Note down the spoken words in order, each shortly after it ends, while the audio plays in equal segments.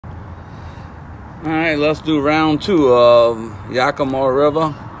All right, let's do round 2 of Yakima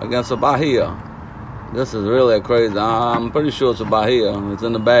River against the Bahia. This is really crazy. I'm pretty sure it's a Bahia. It's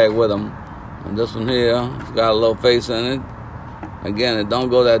in the bag with them. And this one here, it's got a little face in it. Again, it don't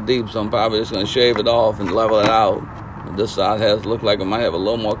go that deep, so I'm probably just going to shave it off and level it out. And this side has look like it might have a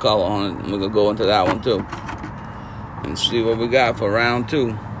little more color on it. We're going to go into that one too and see what we got for round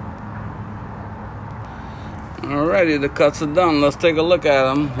 2. Alrighty, the cuts are done. Let's take a look at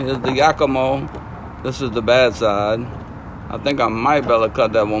them. Here's the Yakima. This is the bad side. I think I might be able to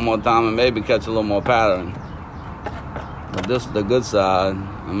cut that one more time and maybe catch a little more pattern. But this is the good side.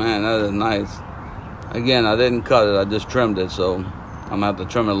 Oh, man, that is nice. Again, I didn't cut it. I just trimmed it, so I'm going to have to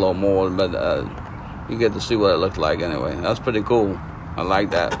trim it a little more. But you get to see what it looks like anyway. That's pretty cool. I like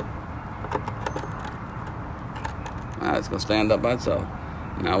that. All right, it's going to stand up by itself.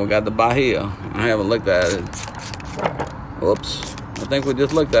 Now we got the Bahia. I haven't looked at it. Whoops. I think we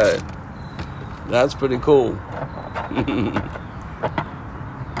just looked at it. That's pretty cool.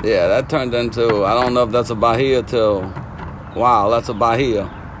 Yeah, that turned into, I don't know if that's a Bahia till, wow, that's a Bahia.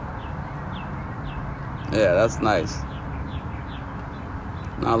 Yeah, that's nice.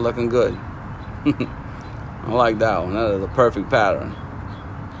 Not looking good. I like that one. That is a perfect pattern.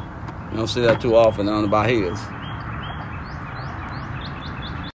 You don't see that too often on the Bahias.